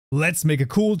Let's make a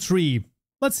cool tree.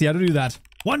 Let's see how to do that.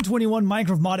 121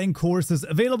 Minecraft modding courses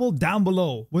available down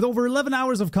below, with over 11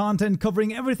 hours of content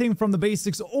covering everything from the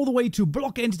basics all the way to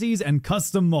block entities and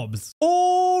custom mobs.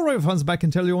 Alright friends, back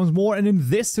and tell you once more, and in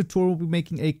this tutorial we'll be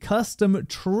making a custom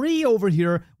tree over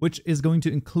here, which is going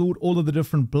to include all of the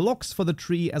different blocks for the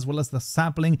tree as well as the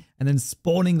sapling, and then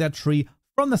spawning that tree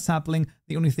from the sapling.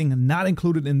 The only thing not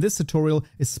included in this tutorial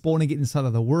is spawning it inside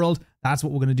of the world. That's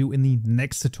what we're going to do in the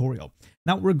next tutorial.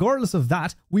 Now, regardless of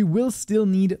that, we will still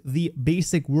need the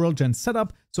basic world gen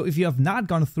setup. So if you have not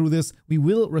gone through this, we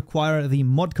will require the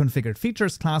mod configured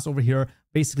features class over here,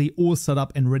 basically all set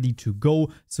up and ready to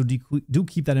go. So do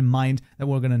keep that in mind that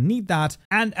we're going to need that.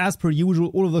 And as per usual,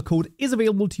 all of the code is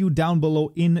available to you down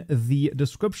below in the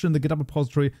description, the GitHub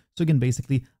repository, so you can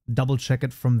basically double check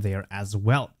it from there as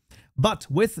well. But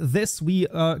with this, we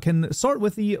can start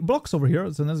with the blocks over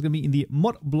here. So that's going to be in the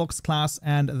mod blocks class,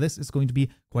 and this is going to be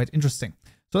quite interesting.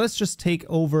 So let's just take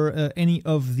over any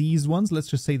of these ones. Let's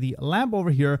just say the lamp over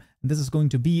here. And this is going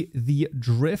to be the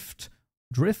driftwood.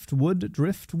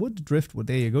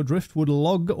 There you go. Driftwood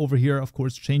log over here. Of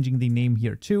course, changing the name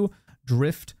here to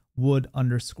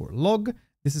driftwood_log.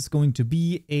 This is going to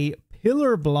be a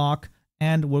pillar block,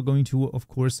 and we're going to, of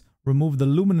course, remove the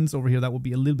luminance over here. That would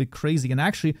be a little bit crazy. And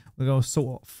actually, we'll go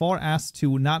so far as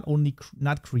to not only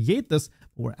not create this,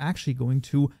 but we're actually going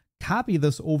to copy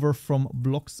this over from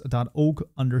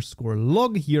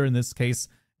blocks.oak_log here in this case.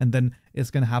 And then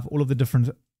it's going to have all of the different,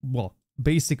 well,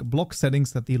 basic block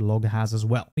settings that the log has as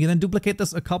well. We can then duplicate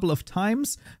this a couple of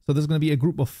times. So there's going to be a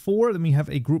group of 4, then we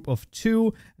have a group of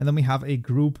 2, and then we have a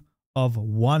group of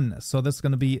 1. So that's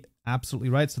going to be absolutely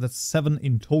right. So that's 7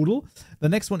 in total. The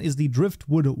next one is the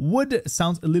driftwood wood.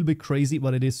 Sounds a little bit crazy,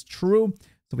 but it is true.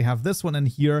 So we have this one, and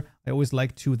here I always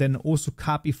like to then also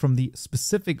copy from the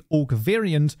specific oak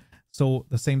variant. So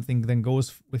the same thing then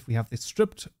goes if we have the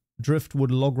stripped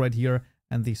driftwood log right here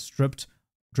and the stripped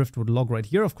driftwood log right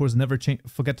here. Of course, never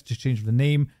forget to change the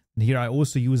name. And here I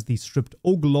also use the stripped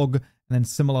oak log. And then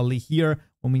similarly here,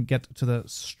 when we get to the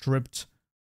stripped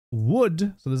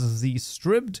wood, so this is the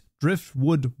stripped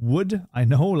driftwood wood. I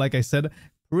know, like I said,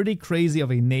 pretty crazy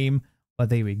of a name, but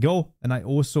there we go. And I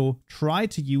also try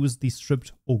to use the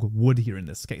stripped oak wood here in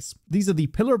this case. These are the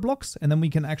pillar blocks, and then we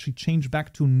can actually change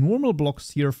back to normal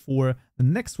blocks here for the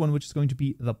next one, which is going to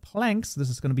be the planks. This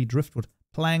is going to be driftwood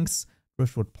planks,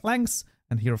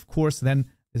 and here, of course, then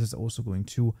this is also going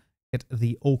to get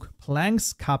the oak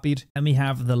planks copied. And we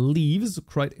have the leaves,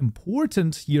 quite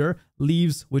important here,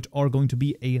 leaves, which are going to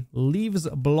be a leaves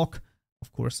block.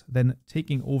 Of course, then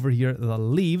taking over here the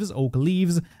leaves, oak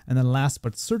leaves. And then last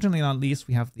but certainly not least,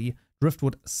 we have the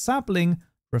driftwood sapling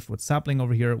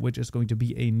over here, which is going to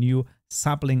be a new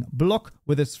sapling block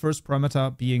with its first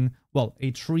parameter being, well,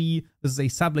 a tree. This is a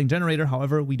sapling generator.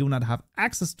 However, we do not have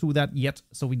access to that yet,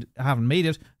 so we haven't made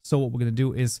it. So what we're going to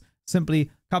do is simply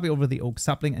copy over the oak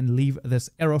sapling and leave this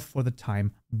error for the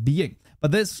time being.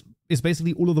 But this is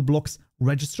basically all of the blocks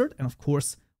registered. And of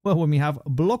course, well, when we have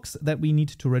blocks that we need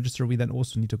to register, we then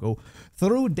also need to go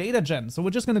through Datagen. So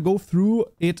we're just going to go through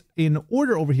it in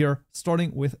order over here,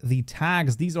 starting with the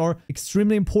tags. These are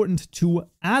extremely important to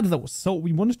add those. So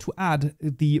we wanted to add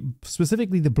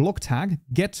specifically the block tag,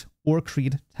 get or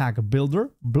create tag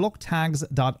builder, block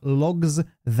tags.logs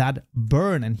that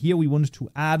burn. And here we wanted to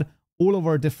add all of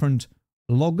our different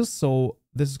logs. So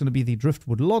this is going to be the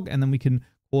driftwood log, and then we can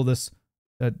call this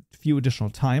a few additional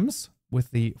times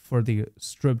for the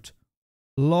stripped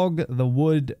log, the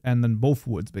wood, and then both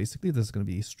woods. Basically, this is going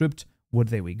to be stripped wood.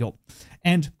 There we go.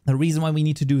 And the reason why we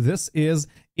need to do this is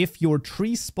if your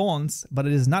tree spawns, but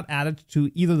it is not added to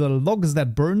either the logs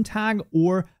that burn tag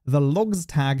or the logs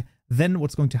tag, then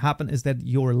what's going to happen is that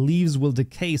your leaves will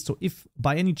decay. So if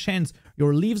by any chance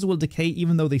your leaves will decay,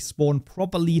 even though they spawn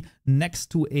properly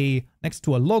next to a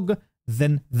log,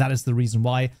 then that is the reason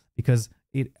why, because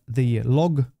the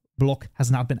log block has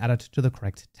not been added to the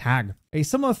correct tag. A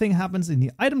similar thing happens in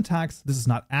the item tags. This is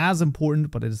not as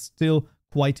important, but it is still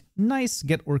quite nice.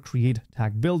 Get or create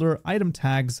tag builder, item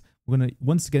tags. We're going to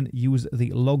once again use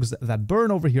the logs that burn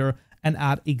over here and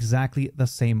add exactly the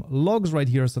same logs right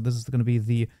here. So this is going to be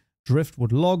the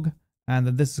driftwood log, and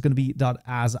then this is going to be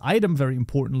 .asItem, very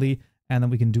importantly, and then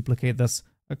we can duplicate this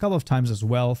a couple of times as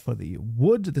well for the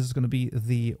wood. This is going to be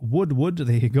the wood,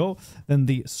 there you go. Then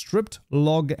the stripped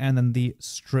log, and then the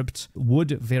stripped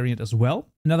wood variant as well.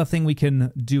 Another thing we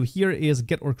can do here is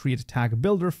get or create a tag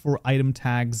builder for item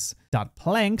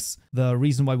tags.planks. The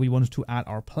reason why we wanted to add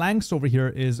our planks over here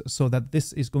is so that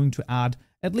this is going to add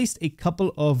at least a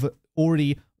couple of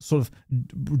already sort of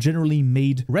generally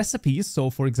made recipes. So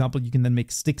for example, you can then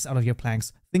make sticks out of your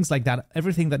planks, things like that,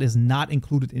 everything that is not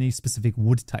included in a specific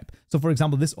wood type. So for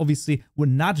example, this obviously would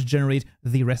not generate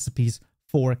the recipes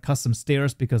for custom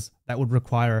stairs because that would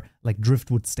require like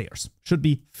driftwood stairs. Should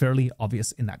be fairly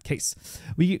obvious in that case.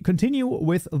 We continue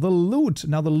with the loot.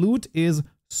 Now the loot is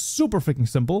super freaking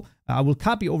simple. I will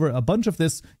copy over a bunch of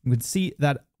this. You can see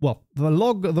that, well, the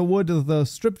log, the wood, the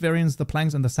stripped variants, the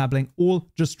planks, and the sapling all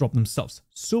just drop themselves.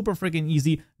 Super freaking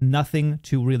easy. Nothing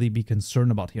to really be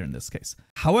concerned about here in this case.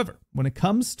 However, when it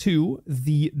comes to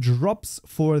the drops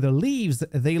for the leaves,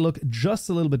 they look just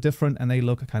a little bit different and they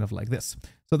look kind of like this.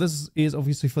 So this is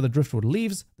obviously for the driftwood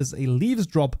leaves. This is a leaves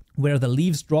drop where the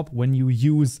leaves drop when you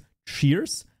use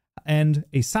shears, and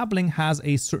a sapling has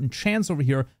a certain chance over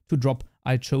here to drop.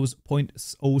 I chose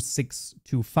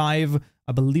 0.0625.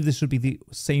 I believe this should be the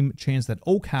same chance that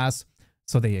oak has.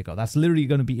 So there you go. That's literally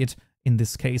going to be it in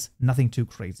this case. Nothing too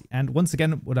crazy. And once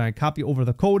again, when I copy over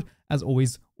the code, as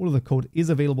always, all of the code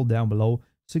is available down below.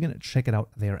 So you're going to check it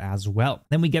out there as well.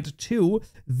 Then we get to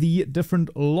the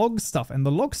different log stuff. And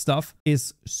the log stuff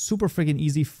is super freaking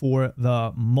easy for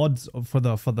the mods, for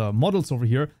the models over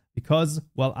here. Because,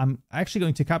 well, I'm actually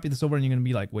going to copy this over and you're going to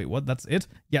be like, wait, what? That's it?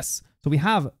 Yes. So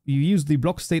you use the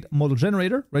block state model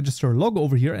generator, register log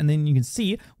over here, and then you can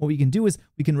see what we can do is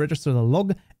we can register the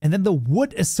log and then the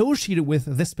wood associated with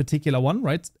this particular one,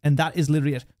 right? And that is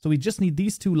literally it. So we just need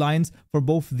these two lines for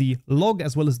both the log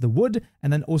as well as the wood,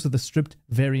 and then also the stripped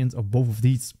variants of both of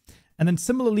these. And then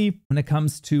similarly, when it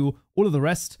comes to all of the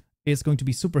rest, it's going to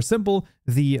be super simple.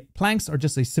 The planks are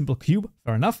just a simple cube,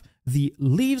 fair enough. The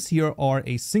leaves here are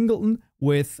a singleton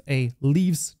with a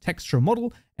leaves texture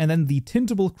model. And then the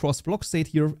tintable cross block state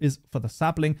here is for the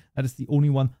sapling. That is the only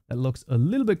one that looks a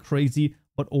little bit crazy,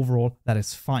 but overall that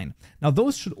is fine. Now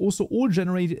those should also all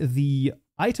generate the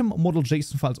item model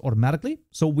JSON files automatically.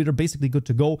 So we're basically good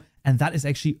to go. And that is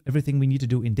actually everything we need to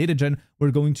do in Datagen. We're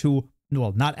going to,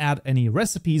 well, not add any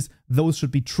recipes. Those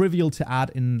should be trivial to add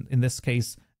in this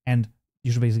case. And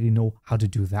you should basically know how to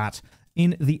do that.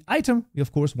 In the item, we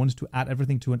of course want to add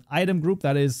everything to an item group.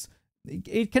 That is,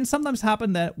 it can sometimes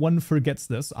happen that one forgets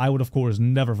this. I would of course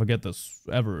never forget this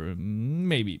ever.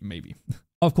 Maybe.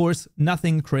 Of course,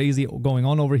 nothing crazy going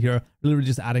on over here. Literally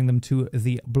just adding them to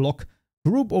the block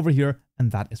group over here.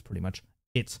 And that is pretty much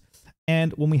it.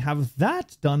 And when we have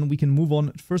that done, we can move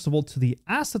on first of all to the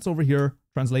assets over here,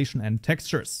 translation and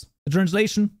textures. The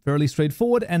translation, fairly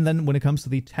straightforward. And then when it comes to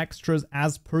the textures,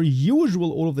 as per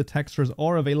usual, all of the textures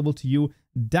are available to you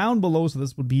down below. So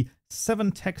this would be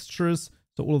 7 textures.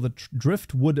 So all of the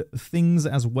driftwood things,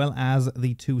 as well as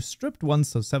the 2 stripped ones.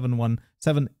 So 7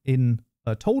 in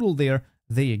total there.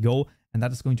 There you go. And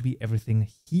that is going to be everything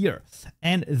here.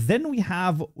 And then we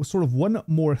have sort of one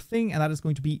more thing, and that is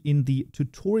going to be in the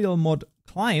tutorial mod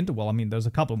client. Well, I mean, there's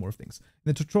a couple more things. In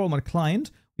the tutorial mod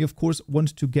client, we of course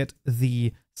want to get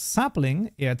the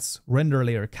sapling, its render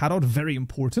layer cutout, very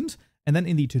important. And then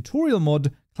in the tutorial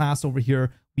mod class over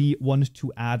here, we want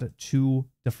to add 2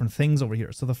 different things over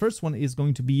here. So the first one is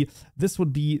going to be, this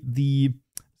would be the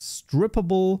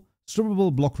strippable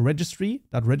block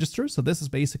registry.register. So this is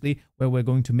basically where we're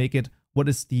going to make it what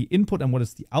is the input and what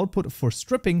is the output for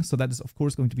stripping. So that is of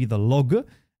course going to be the log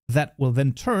that will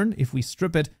then turn, if we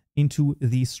strip it, into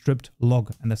the stripped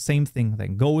log. And the same thing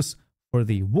then goes for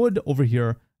the wood over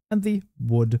here and the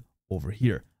wood over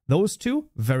here. Those 2,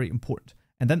 very important.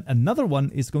 And then another one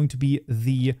is going to be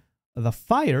the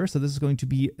fire. So this is going to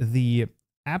be the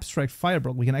abstract fire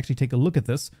block. We can actually take a look at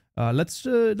this. Let's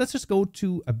just go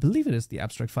to, I believe it is the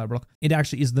abstract fire block. It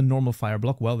actually is the normal fire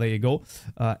block. Well, there you go.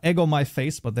 Egg on my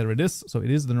face, but there it is. So it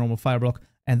is the normal fire block.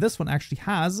 And this one actually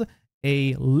has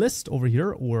a list over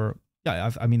here, or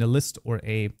yeah, I mean a list or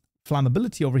a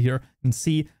flammability over here. You can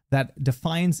see that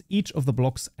defines each of the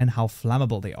blocks and how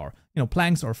flammable they are. You know,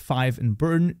 planks are 5 in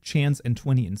burn, chance, and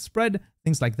 20 in spread,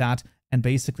 things like that. And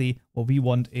basically what we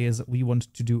want is we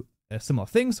want to do a similar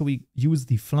thing. So we use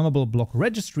the flammable block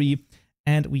registry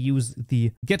and we use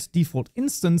the get default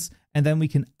instance, and then we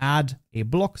can add a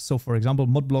block. So for example,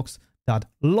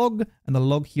 modblocks.log, and the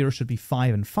log here should be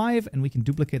 5 and 5. And we can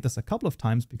duplicate this a couple of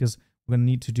times because we're going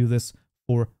to need to do this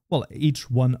for, well, each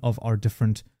one of our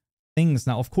different things.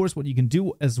 Now, of course, what you can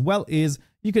do as well is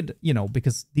you could, you know,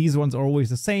 because these ones are always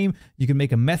the same, you can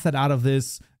make a method out of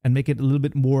this and make it a little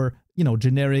bit more, you know,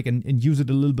 generic and use it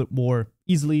a little bit more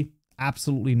easily.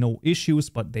 Absolutely no issues,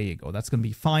 but there you go. That's going to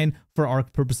be fine for our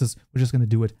purposes. We're just going to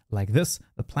do it like this.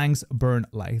 The planks burn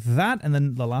like that. And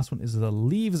then the last one is the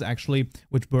leaves, actually,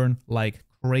 which burn like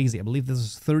crazy. I believe this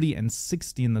is 30 and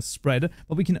 60 in the spread,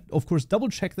 but we can, of course, double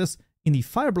check this in the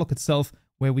fire block itself,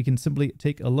 where we can simply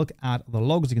take a look at the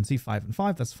logs. You can see 5 and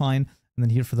 5, that's fine. And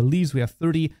then here for the leaves, we have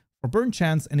 30 for burn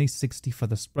chance and a 60 for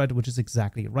the spread, which is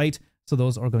exactly right. So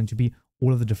those are going to be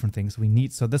all of the different things we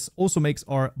need. So this also makes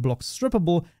our blocks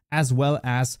strippable as well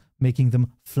as making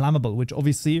them flammable, which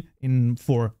obviously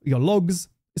for your logs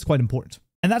is quite important.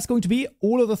 And that's going to be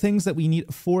all of the things that we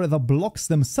need for the blocks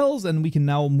themselves. And we can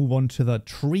now move on to the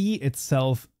tree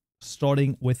itself,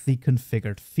 starting with the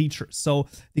configured feature. So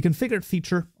the configured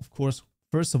feature, of course,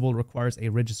 first of all, requires a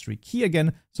registry key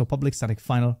again. So public static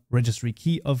final registry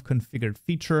key of configured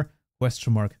feature,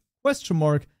 question mark, question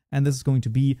mark. And this is going to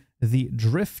be the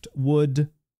driftwood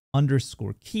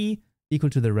underscore key equal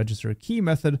to the register key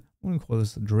method. I'm going to call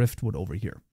this driftwood over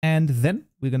here. And then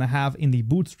we're going to have in the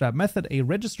bootstrap method a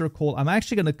register call. I'm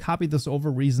actually going to copy this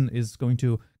over. Reason is going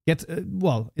to get,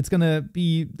 well, it's going to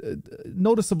be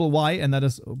noticeable why, and that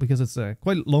is because it's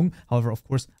quite long. However, of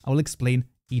course, I will explain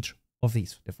each of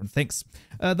these different things.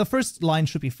 The first line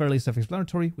should be fairly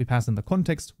self-explanatory. We pass in the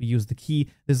context, we use the key.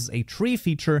 This is a tree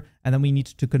feature, and then we need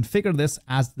to configure this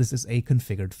as this is a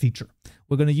configured feature.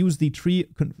 We're going to use the tree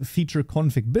feature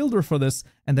config builder for this,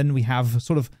 and then we have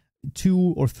sort of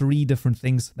 2 or 3 different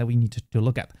things that we need to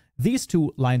look at. These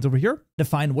 2 lines over here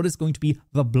define what is going to be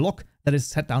the block that is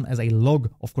set down as a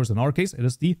log. Of course, in our case, it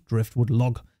is the driftwood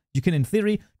log. You can, in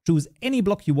theory, choose any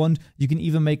block you want. You can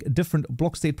even make different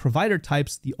block state provider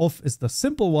types. The off is the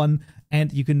simple one,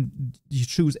 and you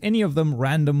choose any of them,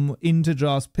 random,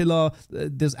 integers, pillar,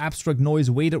 there's abstract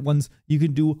noise, weighted ones. You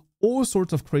can do all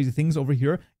sorts of crazy things over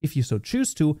here if you so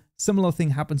choose to. Similar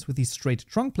thing happens with the straight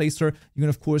trunk placer. You can,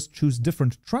 of course, choose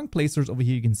different trunk placers. Over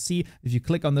here, you can see, if you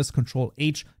click on this, Control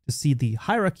H to see the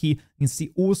hierarchy, you can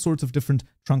see all sorts of different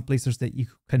trunk placers that you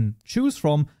can choose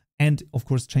from, and of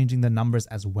course, changing the numbers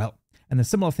as well. And a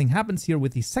similar thing happens here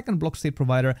with the second block state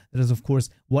provider. That is, of course,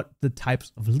 what the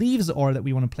types of leaves are that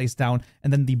we want to place down.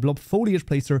 And then the blob foliage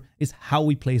placer is how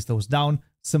we place those down.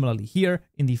 Similarly here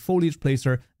in the foliage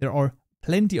placer, there are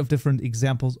plenty of different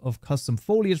examples of custom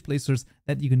foliage placers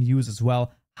that you can use as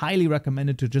well. Highly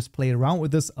recommended to just play around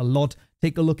with this a lot.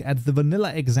 Take a look at the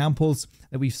vanilla examples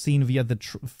that we've seen via the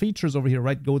features over here,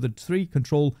 right? Go to the tree,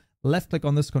 control left click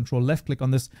on this, control left click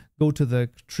on this, go to the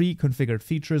tree configured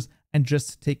features and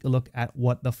just take a look at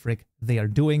what the frick they are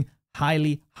doing.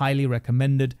 Highly, highly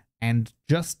recommended, and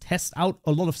just test out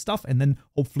a lot of stuff, and then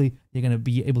hopefully you're going to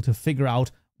be able to figure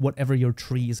out whatever your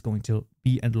tree is going to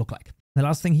be and look like. The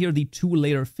last thing here, the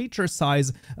 2-layer feature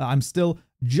size. I'm still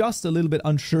just a little bit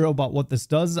unsure about what this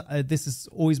does. This has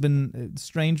always been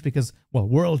strange because, well,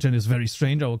 WorldGen is very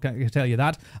strange, I will tell you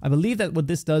that. I believe that what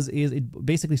this does is it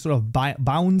basically sort of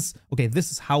bounds, okay,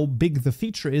 this is how big the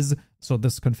feature is, so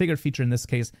this configured feature in this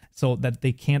case, so that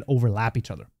they can't overlap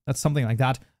each other. That's something like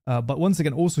that. But once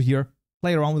again, also here,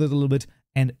 play around with it a little bit,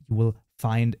 and you will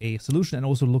find a solution, and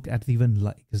also look at the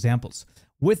vanilla examples.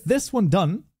 With this one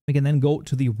done, we can then go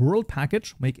to the world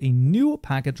package, make a new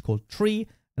package called tree,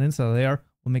 and inside there,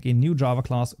 we'll make a new Java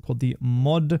class called the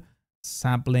mod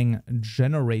sapling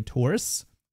generators.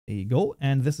 There you go.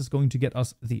 And this is going to get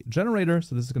us the generator.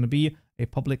 So this is going to be a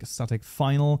public static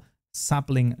final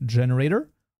sapling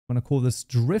generator. I'm going to call this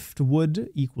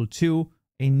driftwood equal to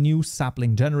a new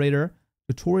sapling generator,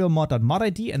 tutorial mod.mod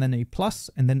ID, and then a plus,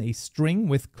 and then a string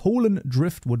with colon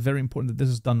driftwood. Very important that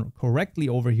this is done correctly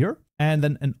over here. And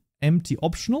then an empty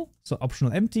optional, so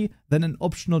optional empty, then an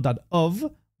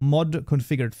optional.of mod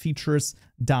configured features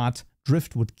dot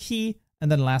driftwood key,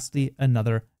 and then lastly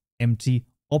another empty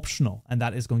optional, and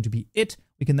that is going to be it.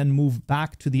 We can then move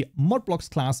back to the modblocks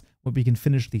class where we can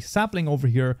finish the sapling over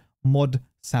here, mod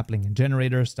sapling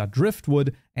generators dot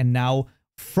driftwood, and now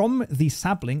from the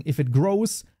sapling, if it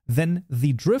grows, then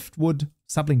the driftwood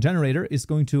sapling generator is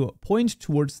going to point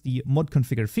towards the mod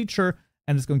configured feature,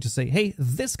 and it's going to say, hey,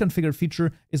 this configured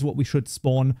feature is what we should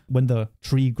spawn when the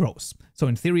tree grows. So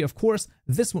in theory, of course,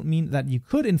 this would mean that you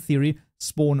could, in theory,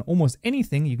 spawn almost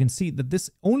anything. You can see that this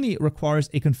only requires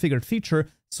a configured feature.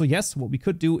 So yes, what we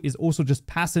could do is also just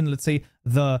pass in, let's say,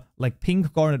 the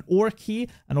pink garnet ore key,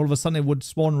 and all of a sudden it would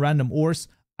spawn random ores.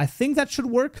 I think that should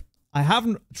work. I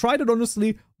haven't tried it,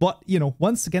 honestly, but, you know,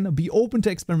 once again, be open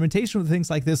to experimentation with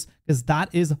things like this, because that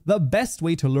is the best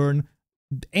way to learn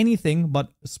anything, but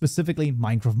specifically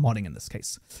Minecraft modding in this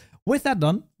case. With that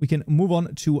done, we can move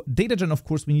on to Datagen. Of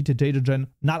course, we need to Datagen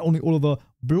not only all of the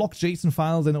block JSON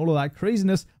files and all of that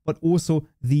craziness, but also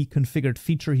the configured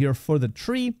feature here for the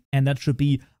tree. And that should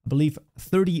be, I believe,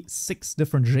 36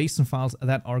 different JSON files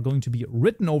that are going to be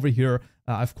written over here.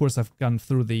 Of course, I've gone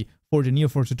through the Forge and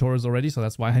NeoForge tutorials already, so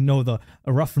that's why I know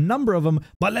a rough number of them.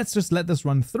 But let's just let this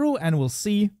run through and we'll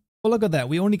see. Oh, look at that.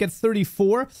 We only get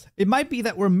 34. It might be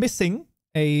that we're missing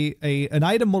an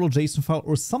item model JSON file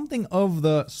or something of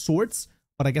the sorts.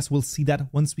 But I guess we'll see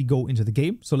that once we go into the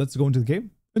game. So let's go into the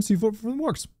game and see if it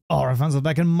works. All right, fans,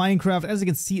 back in Minecraft. As you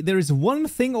can see, there is one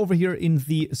thing over here in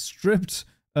the stripped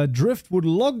driftwood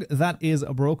log that is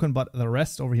broken, but the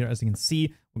rest over here, as you can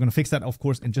see, we're going to fix that, of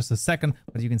course, in just a second.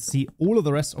 But you can see all of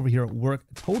the rest over here work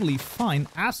totally fine,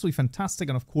 absolutely fantastic.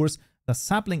 And of course, the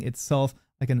sapling itself,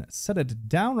 I can set it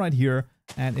down right here.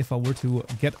 And if I were to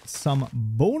get some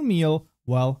bone meal,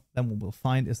 well, then what we'll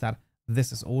find is that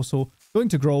this is also going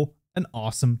to grow an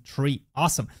awesome tree.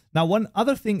 Awesome. Now, one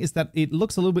other thing is that it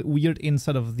looks a little bit weird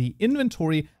inside of the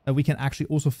inventory, that we can actually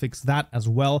also fix that as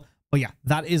well. But yeah,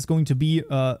 that is going to be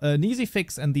an easy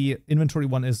fix, and the inventory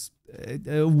one is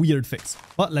a weird fix.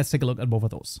 But let's take a look at both of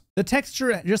those. The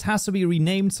texture just has to be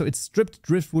renamed, so it's stripped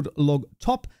driftwood log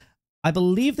top. I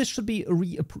believe this should be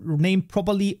renamed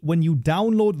properly when you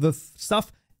download the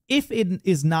stuff. If it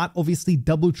is not, obviously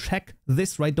double check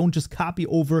this, right? Don't just copy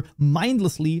over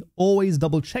mindlessly, always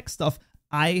double check stuff.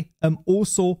 I am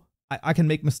also, I can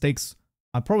make mistakes.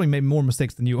 I probably made more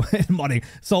mistakes than you in modding.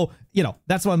 So, you know,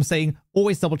 that's what I'm saying.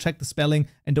 Always double check the spelling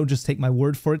and don't just take my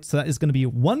word for it. So that is going to be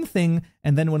one thing.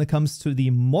 And then when it comes to the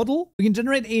model, we can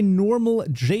generate a normal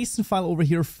JSON file over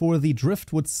here for the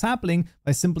driftwood sapling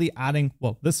by simply adding,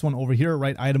 well, this one over here,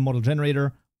 right? Item model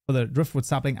generator for the driftwood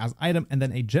sapling as item, and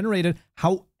then a generated.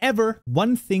 However,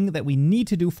 one thing that we need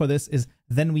to do for this is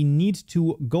then we need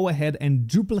to go ahead and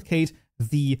duplicate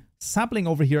the sapling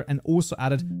over here and also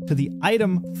add it to the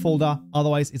item folder.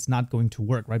 Otherwise, it's not going to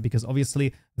work, right? Because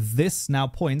obviously this now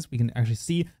points, we can actually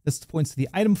see this points to the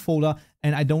item folder.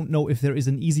 And I don't know if there is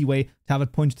an easy way to have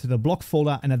it point to the block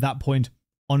folder. And at that point,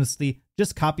 honestly,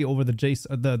 just copy over the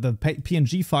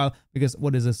PNG file, because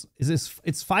what is this?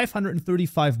 It's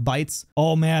 535 bytes.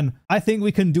 Oh man, I think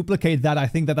we can duplicate that. I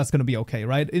think that that's gonna be okay,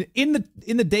 right? In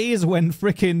the days when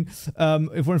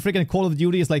freaking Call of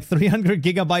Duty is like 300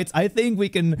 gigabytes, I think we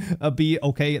can be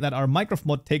okay that our Minecraft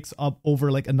mod takes up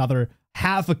over like another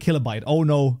half a kilobyte. Oh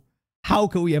no, how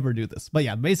can we ever do this? But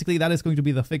yeah, basically that is going to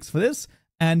be the fix for this,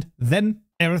 and then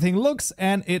everything looks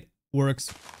and it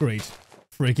works great.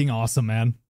 Freaking awesome,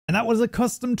 man. And that was a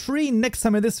custom tree. Next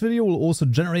time in this video, we'll also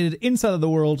generate it inside of the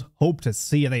world. Hope to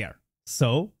see you there.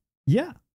 So, yeah.